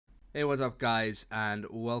Hey, what's up, guys, and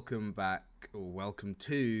welcome back, or welcome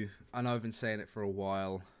to. I know I've been saying it for a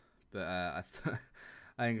while, but I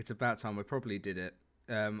think it's about time I probably did it.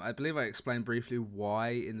 I believe I explained briefly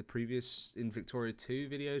why in the previous in Victoria 2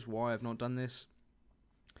 videos why I've not done this,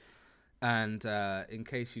 and in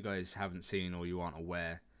case you guys haven't seen or you aren't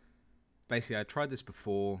aware, basically I tried this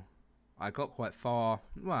before. I got quite far.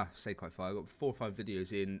 Well, I say quite far. I got 4 or 5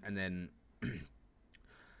 videos in, and then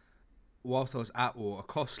whilst I was at war, a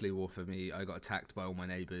costly war for me, I got attacked by all my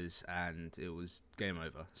neighbours and it was game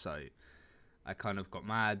over. So I kind of got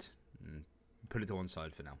mad and put it to one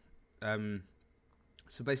side for now.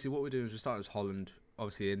 So basically what we're doing is we're starting as Holland.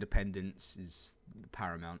 Obviously independence is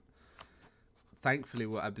paramount. Thankfully,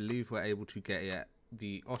 I believe we're able to get at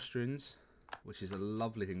the Austrians, which is a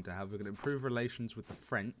lovely thing to have. We're going to improve relations with the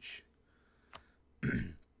French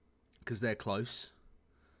because they're close.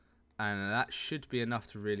 And that should be enough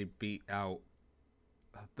to really beat out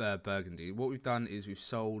Burgundy. What we've done is we've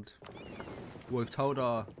told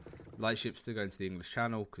our lightships to go into the English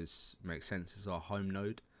Channel because it makes sense, it's our home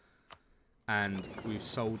node. And we've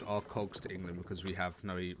sold our cogs to England because we have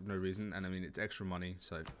no reason, and I mean it's extra money.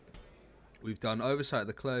 So we've done oversight of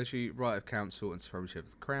the clergy, right of council, and supremacy of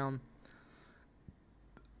the crown.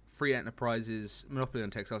 Free enterprises, monopoly on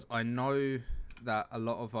textiles. I know that a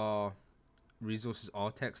lot of our resources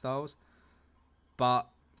are textiles, but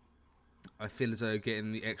I feel as though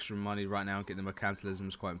getting the extra money right now and getting the mercantilism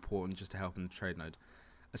is quite important just to help in the trade node.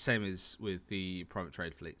 The same is with the private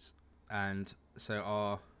trade fleets. And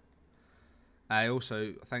so I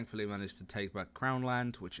also thankfully managed to take back Crown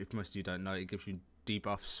Land, which if most of you don't know, it gives you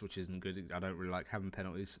debuffs, which isn't good. I don't really like having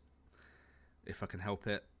penalties if I can help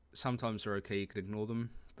it. Sometimes they're okay, you can ignore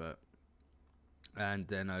them, but and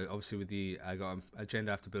then obviously with I got an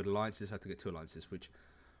agenda, I have to build alliances, I have to get 2 alliances, which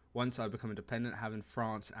once I become independent, having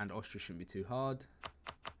France and Austria shouldn't be too hard.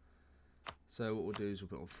 So what we'll do is we'll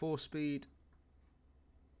put on 4 speed.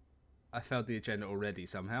 I failed the agenda already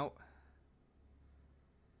somehow.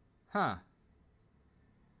 Huh.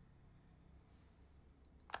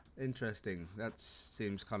 Interesting. That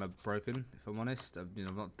seems kind of broken, if I'm honest. I've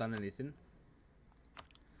not done anything.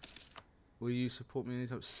 Will you support me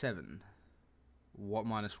anytime? 7. What,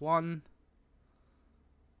 -1?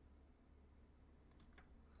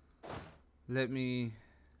 Let me...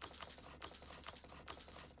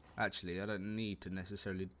 Actually, I don't need to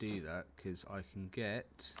necessarily do that because I can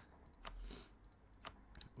get...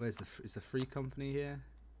 Is the free company here?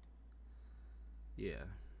 Yeah.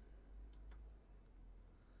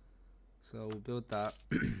 So we'll build that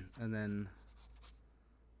and then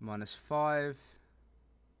 -5.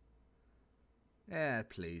 Yeah,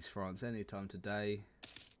 please, France, anytime today.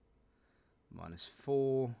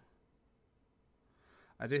 -4.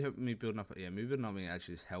 I do hope me building up. Yeah, me building up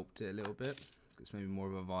actually has helped it a little bit. It's maybe more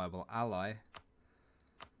of a viable ally.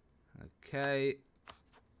 Okay.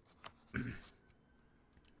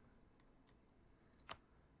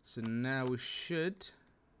 So now we should.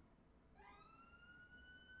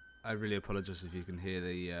 I really apologise if you can hear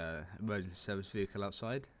the emergency service vehicle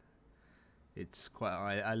outside. It's quite.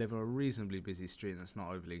 I live on a reasonably busy street, and that's not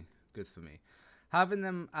overly good for me. Having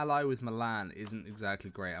them ally with Milan isn't exactly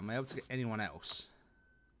great. Am I able to get anyone else?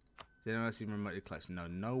 Is anyone else even remotely close? No,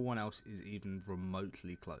 no one else is even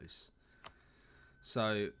remotely close.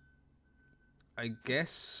 So, I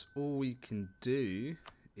guess all we can do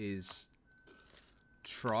is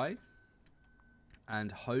try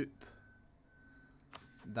and hope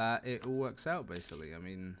that it all works out, basically. I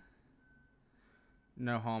mean,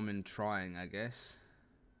 no harm in trying, I guess.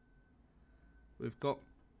 We've got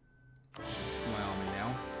my army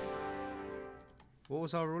now. What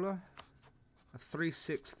was our ruler? A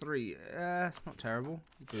 363. It's not terrible.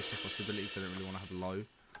 Boost the possibility, so I don't really want to have low.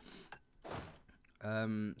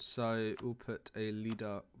 So we'll put a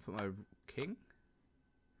leader. Put my king.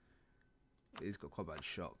 He's got quite bad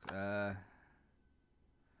shock.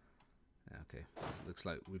 Okay. Looks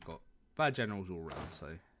like we've got bad generals all around.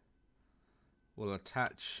 So we'll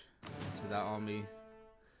attach to that army,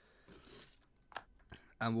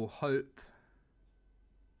 and we'll hope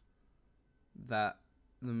that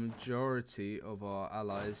the majority of our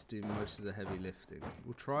allies do most of the heavy lifting.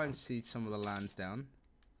 We'll try and siege some of the lands down.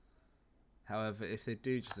 However, if they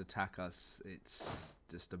do just attack us, it's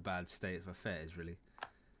just a bad state of affairs, really.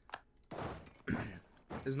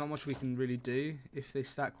 There's not much we can really do if they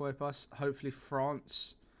stack wipe us. Hopefully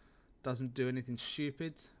France doesn't do anything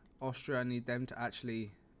stupid. Austria, I need them to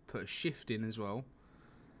actually put a shift in as well.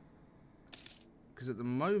 Because at the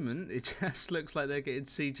moment, it just looks like they're getting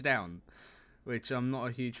sieged down. Which I'm not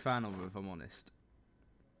a huge fan of, if I'm honest.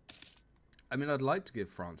 I mean, I'd like to give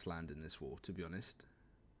France land in this war, to be honest.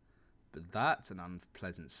 But that's an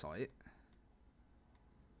unpleasant sight.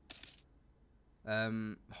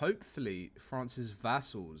 Hopefully, France's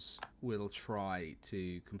vassals will try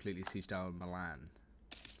to completely siege down Milan.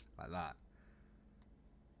 Like that.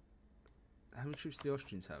 How many troops do the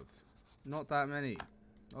Austrians have? Not that many.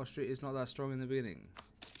 Austria is not that strong in the beginning.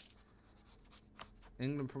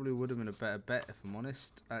 England probably would have been a better bet, if I'm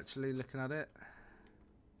honest, actually, looking at it.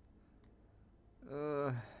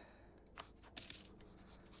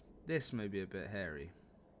 This may be a bit hairy.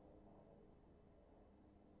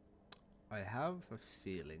 I have a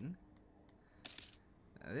feeling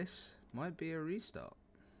this might be a restart.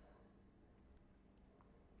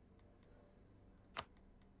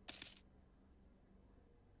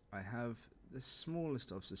 I have the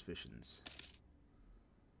smallest of suspicions.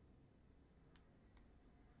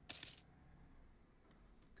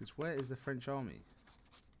 Because where is the French army?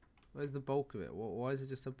 Where's the bulk of it? Why is it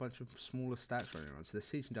just a bunch of smaller stacks running around? So they're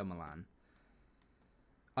sieging down Milan.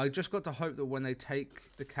 I just got to hope that when they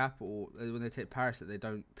take the capital, when they take Paris, that they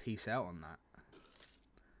don't peace out on that.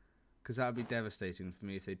 Because that would be devastating for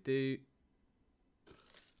me if they do.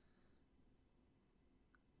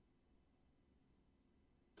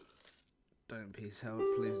 Don't peace out.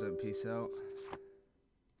 Please don't peace out.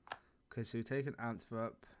 Okay, so we've taken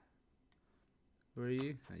Antwerp. Where are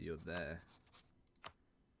you? Oh, you're there.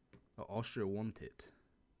 Oh, Austria want it.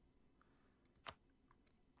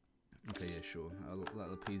 Okay, yeah, sure.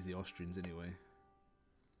 That'll appease the Austrians anyway.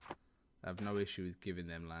 I have no issue with giving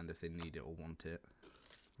them land if they need it or want it.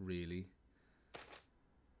 Really.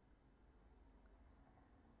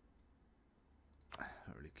 I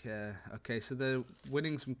don't really care. Okay, so they're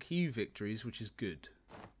winning some key victories, which is good.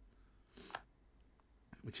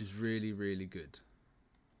 Which is really, really good.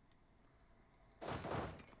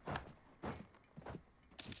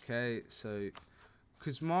 Okay, so...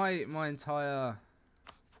 Because my entire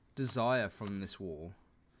desire from this war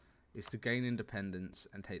is to gain independence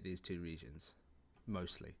and take these two regions.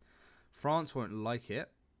 Mostly. France won't like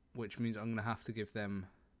it, which means I'm going to have to give them...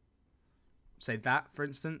 Say that, for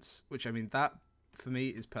instance. Which, I mean, that, for me,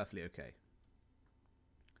 is perfectly okay.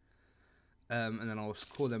 And then I'll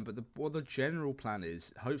call them. But what the general plan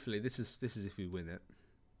is, hopefully, this is if we win it,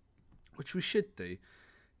 which we should do,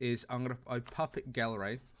 is I'd puppet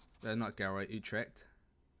Galray, not Galray, Utrecht,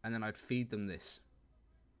 and then I'd feed them this.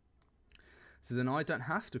 So then I don't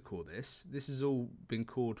have to call this. This has all been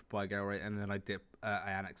called by Galray, and then I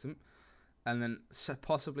annex them, and then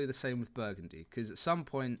possibly the same with Burgundy, because at some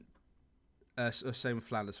point, or same with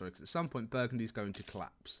Flanders, sorry, because at some point Burgundy's going to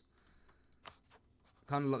collapse.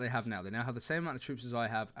 Kind of like they have now. They now have the same amount of troops as I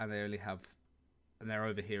have, and they only have, and they're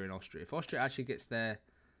over here in Austria. If Austria actually gets their,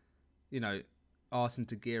 you know, arse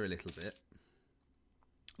into gear a little bit,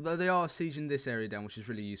 though they are sieging this area down, which is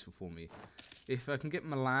really useful for me. If I can get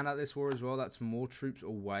Milan out of this war as well, that's more troops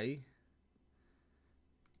away.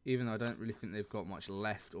 Even though I don't really think they've got much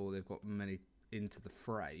left, or they've got many into the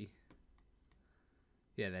fray.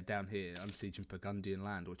 Yeah, they're down here unsieging Burgundian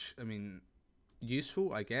land, which, I mean,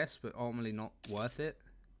 useful, I guess, but ultimately not worth it.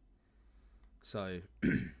 So,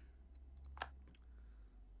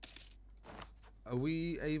 are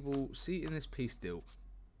we able... See, in this peace deal,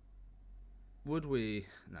 would we...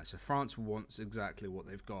 No, so France wants exactly what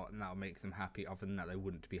they've got, and that'll make them happy. Other than that, they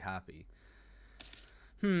wouldn't be happy.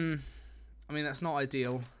 I mean, that's not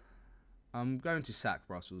ideal. I'm going to sack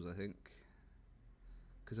Brussels, I think.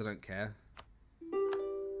 Because I don't care.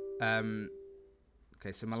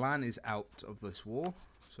 Okay, so Milan is out of this war.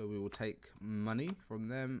 So we will take money from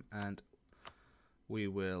them, and we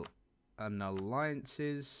will annul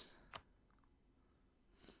alliances.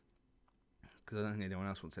 Because I don't think anyone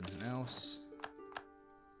else wants anything else.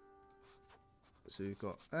 So we've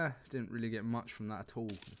got... didn't really get much from that at all,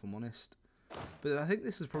 if I'm honest. But I think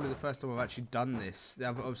this is probably the first time I've actually done this.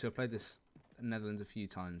 Obviously, I've played this in Netherlands a few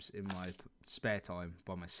times in my spare time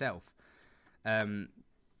by myself.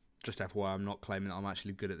 Just FYI, I'm not claiming that I'm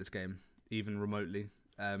actually good at this game, even remotely.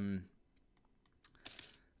 But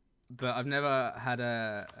I've never had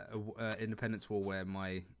a independence war where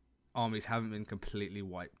my armies haven't been completely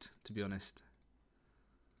wiped, to be honest.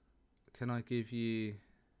 Can I give you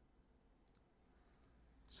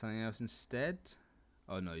something else instead?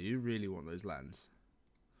 Oh no, you really want those lands.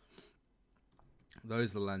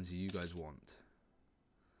 Those are the lands you guys want.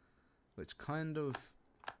 Which kind of...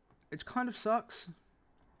 It kind of sucks,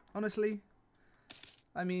 honestly.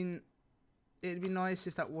 I mean, it'd be nice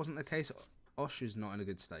if that wasn't the case. Austria's not in a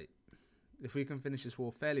good state. If we can finish this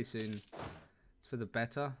war fairly soon, it's for the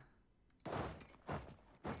better.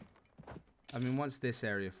 I mean, once this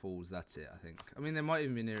area falls, that's it, I think. I mean, they might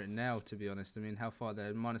even be near it now, to be honest. I mean, how far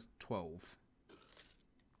they're? -12.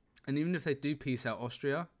 And even if they do peace out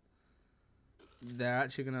Austria, they're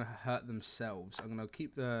actually going to hurt themselves. I'm going to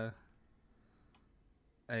keep a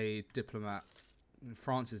diplomat.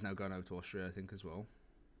 France is now going over to Austria, I think, as well.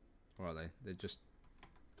 Or are they? They're just...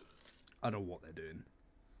 I don't know what they're doing.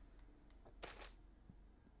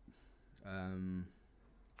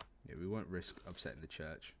 Yeah, we won't risk upsetting the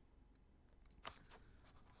church.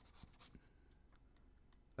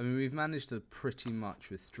 I mean, we've managed to pretty much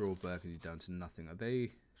withdraw Burgundy down to nothing. Are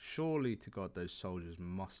they... Surely to God, those soldiers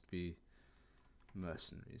must be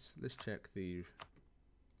mercenaries. Let's check the...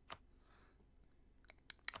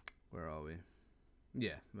 Where are we?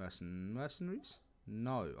 Yeah, mercenaries?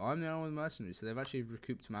 No, I'm the only one with mercenaries, so they've actually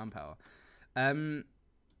recouped manpower. I'm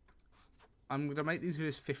going to make these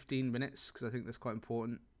videos 15 minutes, because I think that's quite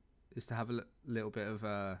important, is to have a little bit of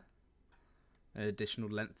an additional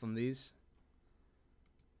length on these.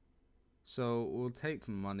 So we'll take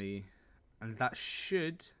money, and that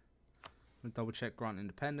should... I'll double check grant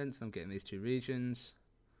independence. I'm getting these 2 regions.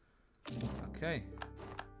 Okay.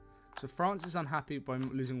 So France is unhappy by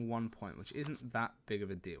losing 1 point, which isn't that big of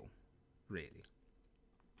a deal, really.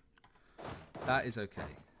 That is okay.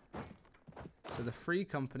 So the free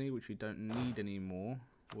company, which we don't need anymore,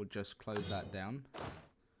 we'll just close that down.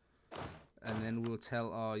 And then we'll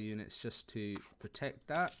tell our units just to protect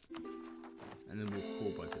that. And then we'll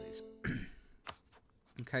call both of these.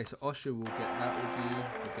 Okay, so Austria will get that with you.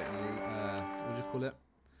 We'll get what do you call it?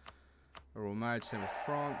 A royal marriage, same with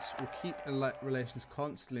France. We'll keep relations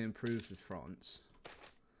constantly improved with France.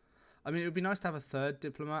 I mean, it would be nice to have a 3rd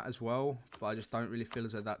diplomat as well, but I just don't really feel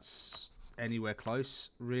as though that's anywhere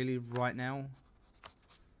close, really, right now.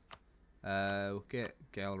 We'll get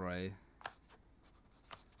Galray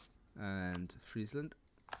and Friesland.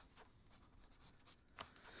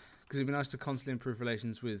 Because it'd be nice to constantly improve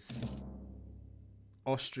relations with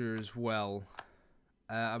Austria as well.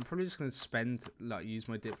 I'm probably just going to use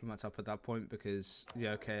my diplomats up at that point because,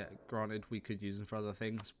 yeah, okay, granted, we could use them for other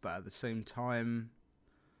things, but at the same time,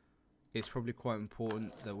 it's probably quite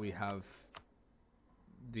important that we have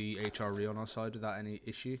the HRE on our side without any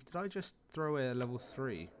issue. Did I just throw away a level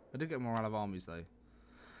 3? I did get morale of armies, though.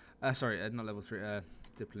 Sorry, not level 3,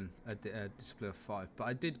 discipline of 5, but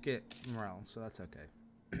I did get morale, so that's okay.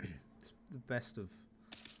 It's the best of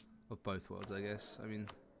both worlds, I guess. I mean...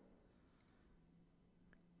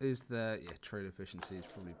 yeah, trade efficiency is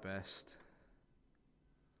probably best.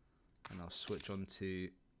 And I'll switch on to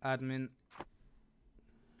admin.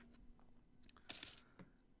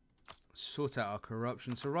 Sort out our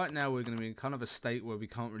corruption. So right now we're going to be in kind of a state where we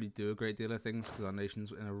can't really do a great deal of things because our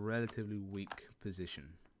nation's in a relatively weak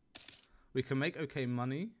position. We can make okay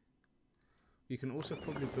money. We can also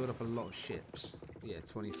probably build up a lot of ships. Yeah,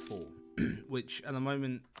 24. Which at the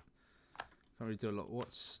moment... Can't really do a lot.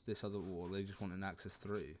 What's this other war? They just want an access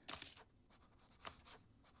through.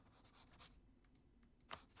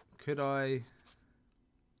 Could I...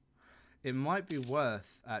 It might be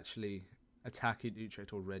worth, actually, attacking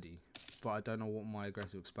Utrecht already. But I don't know what my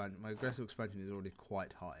aggressive expansion... My aggressive expansion is already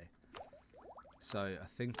quite high. So I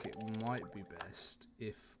think it might be best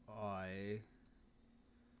if I...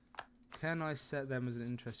 Can I set them as an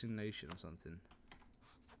interesting nation or something?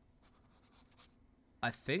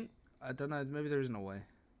 I think... I don't know, maybe there isn't a way.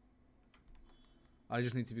 I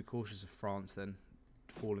just need to be cautious of France then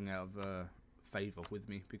falling out of favour with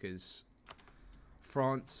me because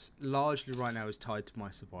France largely right now is tied to my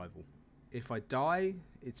survival. If I die,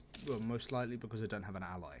 it's most likely because I don't have an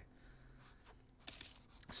ally.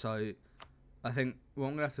 So I think what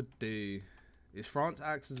I'm going to have to do is France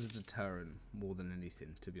acts as a deterrent more than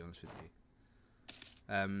anything, to be honest with you.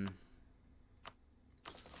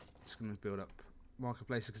 It's going to build up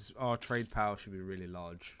marketplaces because our trade power should be really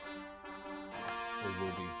large, or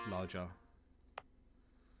will be larger.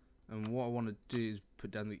 And what I want to do is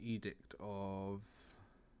put down the edict of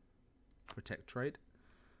protect trade.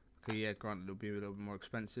 Okay, yeah, granted it'll be a little bit more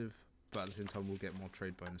expensive, but at the same time we'll get more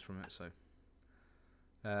trade bonus from it. So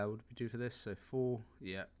what did we do for this? So 4,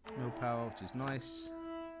 yeah, mill power, which is nice.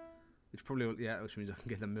 Which probably, yeah, which means I can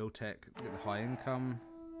get the mill tech, get the high income.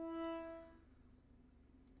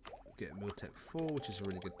 Get Mill Tech 4, which is a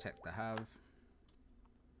really good tech to have.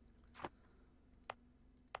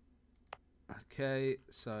 Okay,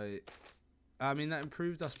 so I mean that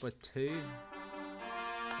improved us by 2,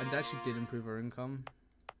 and actually did improve our income.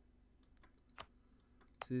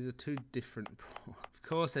 So these are 2 different. Of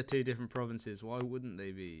course, they're 2 different provinces. Why wouldn't they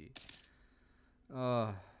be?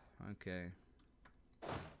 Oh, okay.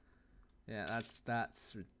 Yeah, that's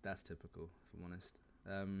typical, if I'm honest.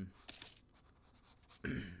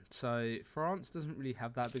 So France doesn't really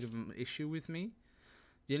have that big of an issue with me.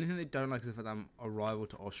 The only thing they don't like is the fact that I'm a rival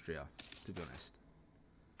to Austria, to be honest.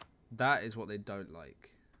 That is what they don't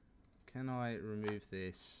like. Can I remove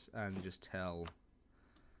this and just tell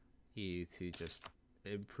you to just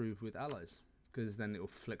improve with allies? Because then it will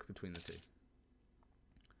flick between the two.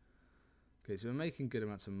 Okay, so we're making good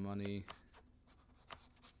amounts of money.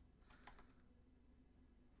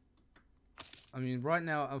 I mean, right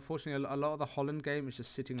now, unfortunately, a lot of the Holland game is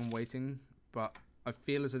just sitting and waiting. But I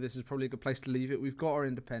feel as though this is probably a good place to leave it. We've got our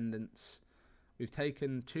independence. We've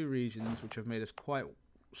taken 2 regions, which have made us quite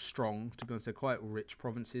strong. To be honest, they're quite rich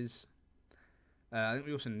provinces. I think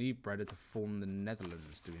we also need Breda to form the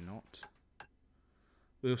Netherlands, do we not?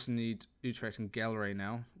 We also need Utrecht and Gelre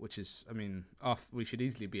now, which is, I mean, we should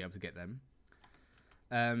easily be able to get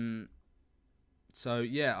them. So,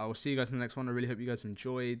 yeah, I will see you guys in the next one. I really hope you guys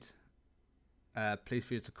enjoyed. Please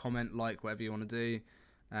feel free to comment, like, whatever you want to do.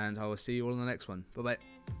 And I will see you all in the next one. Bye-bye.